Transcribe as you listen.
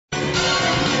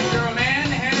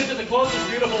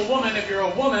a woman. If you're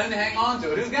a woman, hang on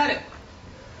to it. Who's got it?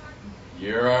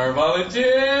 You're our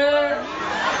volunteer.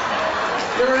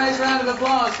 Give her a nice round of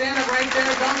applause. Stand up right there.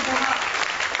 Don't come up.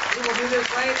 We will do this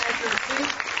right at your seat.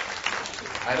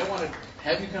 I don't want to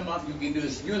have you come up. You can do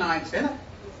this. You and I, stand up.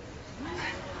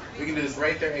 We can do this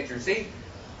right there at your seat.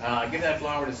 Give that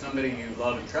flower to somebody you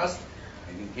love and trust,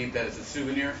 and you can keep that as a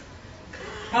souvenir.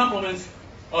 Compliments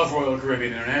of Royal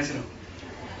Caribbean International.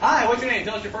 Hi, what's your name?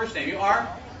 Tell us your first name. You are?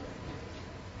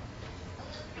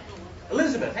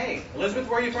 Elizabeth. Hey, Elizabeth,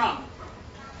 where are you from?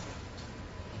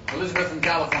 Elizabeth from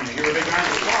California. Give her a big round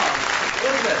of applause.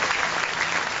 Elizabeth,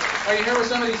 are you here with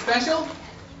somebody special?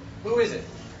 Who is it?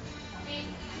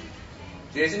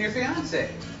 Jason, your fiance.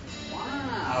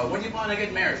 Wow. When do you plan to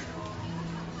get married?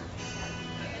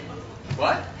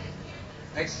 What?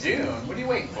 Next June? What are you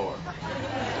waiting for?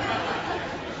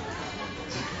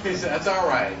 That's all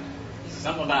right.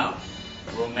 Something about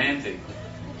romantic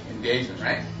engagement,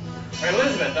 right? All right,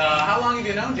 Elizabeth, how long have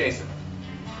you known Jason?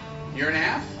 Year and a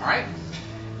half? All right.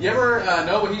 You ever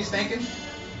know what he's thinking?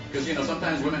 Because, you know,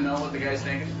 sometimes women know what the guy's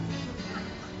thinking.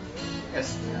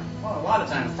 Yes. Yeah. Well, a lot of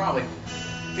times, probably.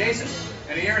 Jason,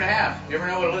 in a year and a half, you ever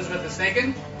know what Elizabeth is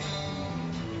thinking?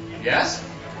 Yes?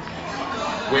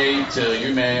 Wait till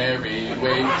you're married, wait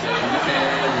till you're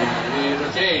married,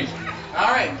 it'll change.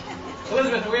 All right.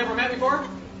 Elizabeth, have we ever met before?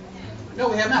 No,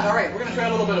 we have not. All right, we're going to try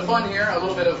a little bit of fun here, a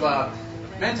little bit of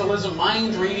mentalism,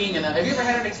 mind reading. And have you ever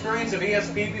had an experience of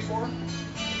ESP before?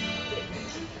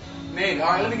 Maybe. All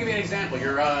right, let me give you an example.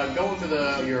 You're going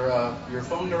to your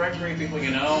phone directory, people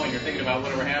you know, and you're thinking about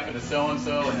whatever happened to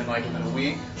so-and-so, and then like within a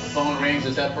week, the phone rings,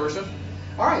 it's that person.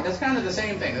 All right, that's kind of the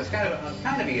same thing. That's kind of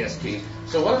ESP.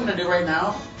 So what I'm going to do right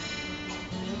now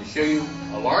is show you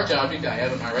a large object I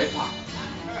have in my right pocket.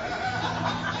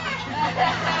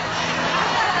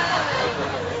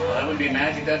 Well, that wouldn't be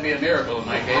magic. That'd be a miracle in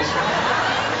my case.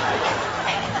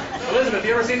 Elizabeth,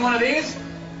 you ever seen one of these?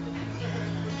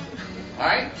 All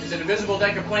right, it's an invisible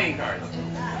deck of playing cards.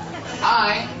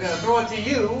 I'm going to throw it to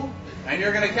you, and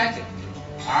you're going to catch it.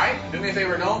 All right, do me a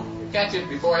favor, don't catch it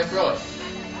before I throw it.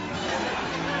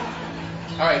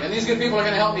 All right, and these good people are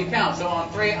going to help me count. So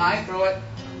on 3, I throw it,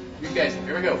 you catch it.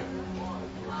 Here we go.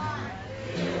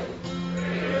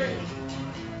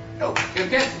 Oh, good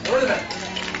catch. Elizabeth,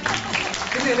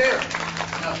 do me a favor.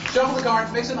 Now, shuffle the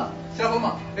cards, mix them up. Shuffle them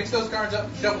up. Mix those cards up,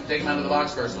 shuffle. Take them out of the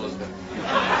box first, Elizabeth.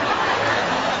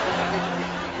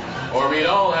 Or we'd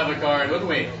all have a card, wouldn't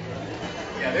we?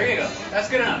 Yeah, there you go. That's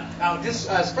good enough. Now, just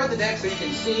spread the deck so you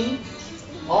can see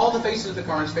all the faces of the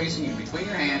cards facing you. Between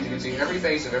your hands, you can see every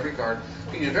face of every card.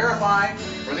 Can you verify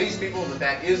for these people that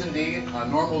that is indeed a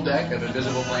normal deck of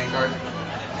invisible playing cards?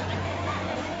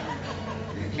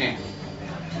 You can.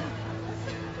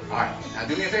 All right, now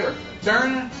do me a favor.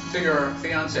 Turn to your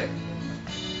fiancé.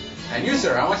 And you,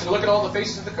 sir, I want you to look at all the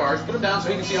faces of the cards. Put them down so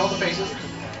you can see all the faces.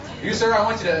 You, sir, I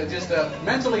want you to just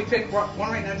mentally pick one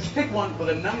right now. Just pick one with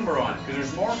a number on it, because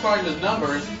there's more cards with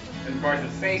numbers than cards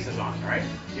with faces on it, all right?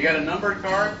 You got a numbered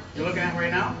card you're looking at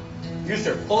right now? You,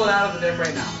 sir, pull it out of the deck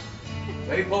right now.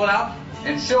 Ready? Pull it out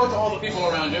and show it to all the people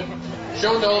around you.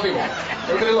 Show it to all the people.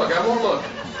 Everybody look. I won't look.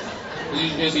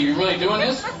 Is he really doing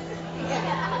this?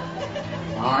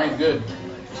 All right, good.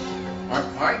 All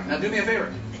right, now do me a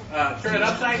favor. Turn it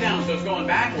upside down so it's going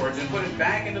backwards and put it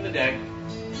back into the deck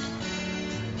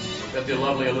that the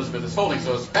lovely Elizabeth is holding.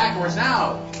 So it's backwards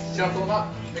now. Shuffle them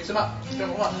up. Mix them up. Shuffle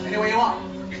them up. Any way you want.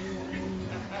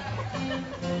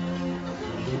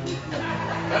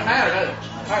 Doesn't matter, does it?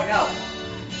 All right, now,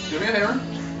 do me a favor.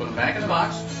 Put them back in the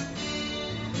box.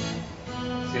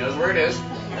 She knows where it is. All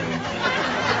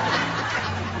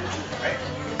right.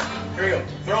 Here we go.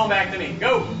 Throw them back to me.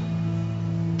 Go.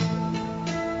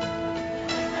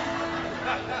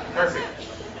 Perfect.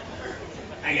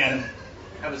 I got him.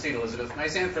 Have a seat, Elizabeth.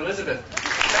 Nice hand for Elizabeth.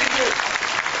 Thank you.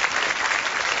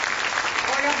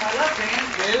 What I got in my left hand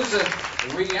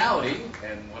is reality,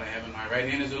 and what I have in my right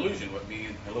hand is illusion, what me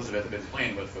and Elizabeth have been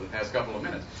playing with for the past couple of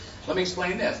minutes. Let me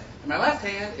explain this. In my left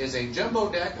hand is a jumbo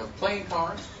deck of playing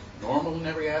cards, normal in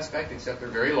every aspect except they're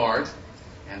very large.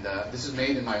 And this is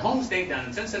made in my home state down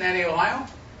in Cincinnati, Ohio.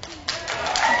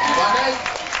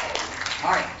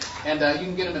 All right. And you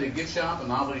can get them at a gift shop, a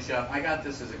novelty shop. I got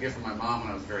this as a gift from my mom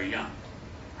when I was very young.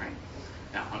 All right.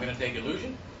 Now, I'm going to take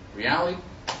illusion, reality,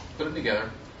 put them together.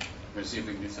 We're going to see if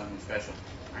we can do something special.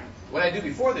 All right. What I do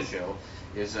before the show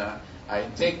is I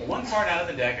take one card out of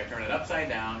the deck, I turn it upside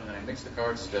down, and then I mix the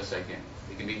cards as best I can.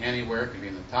 It can be anywhere. It can be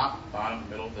in the top, bottom,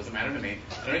 middle. Doesn't matter to me.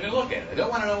 I don't even look at it. I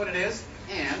don't want to know what it is.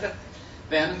 And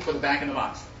then put it back in the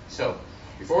box. So,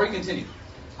 before we continue,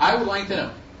 I would like to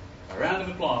know, a round of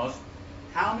applause,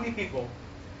 how many people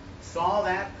saw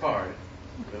that card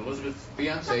that Elizabeth's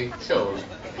fiance chose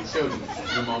and showed you a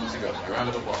few moments ago. A round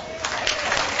of applause.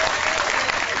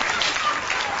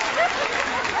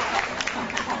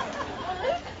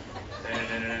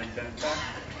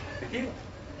 Tequila.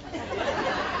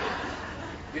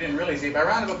 You didn't really see it. By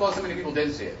round of applause, how many people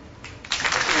didn't see it?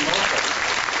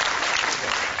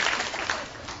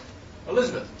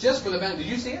 Elizabeth, just for the benefit, did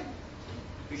you see it?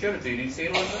 We showed it to you. Did you see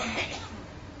it, Elizabeth?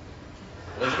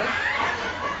 Elizabeth?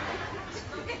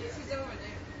 She's over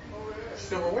there.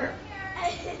 She's over where?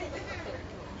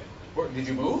 Did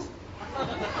you move?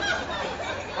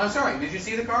 I'm sorry, did you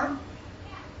see the card?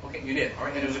 Okay, you did. All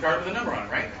right, and it was a card with a number on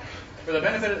it, right? For the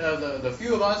benefit of the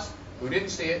few of us who didn't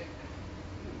see it,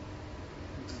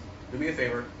 do me a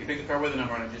favor. You pick the card with a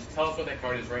number on it. Just tell us what that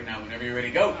card is right now whenever you're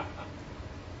ready. Go!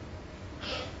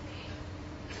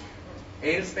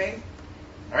 8 of spades?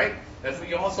 All right, that's what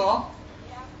you all saw? All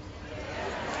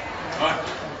right.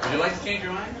 Would you like to change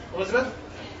your mind, Elizabeth?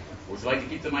 Or would you like to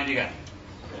keep the mind you got?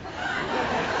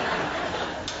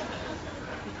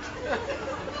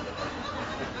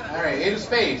 All right, 8 of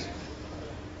spades.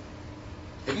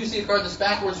 If you see a card that's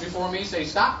backwards before me, say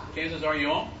stop. Chances are you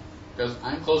won't, because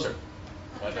I'm closer.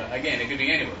 But again, it could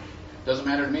be anywhere. Doesn't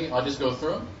matter to me. I'll just go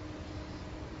through them.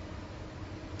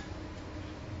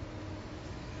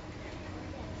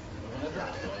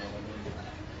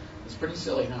 It's pretty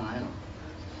silly, no, I know.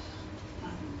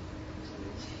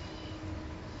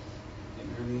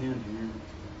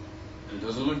 It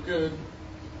doesn't look good.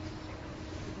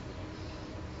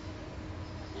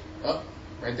 Oh,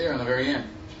 right there on the very end.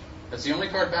 That's the only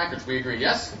card backwards. We agree,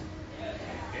 yes?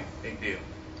 Okay, big deal.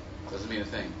 Doesn't mean a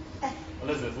thing.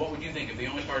 Elizabeth, what would you think if the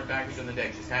only card backwards in the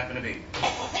deck just happened to be?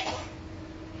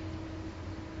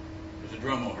 There's a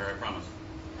drum roll here, I promise.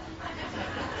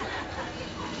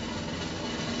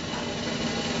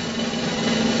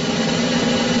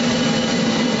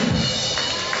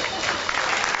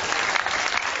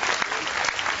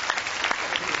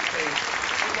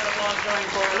 Going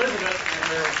for Elizabeth and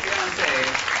her fiance.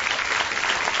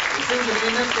 You soon to be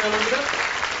Mr. Elizabeth.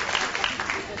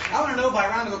 I want to know by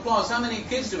round of applause, how many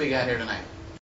kids do we got here tonight?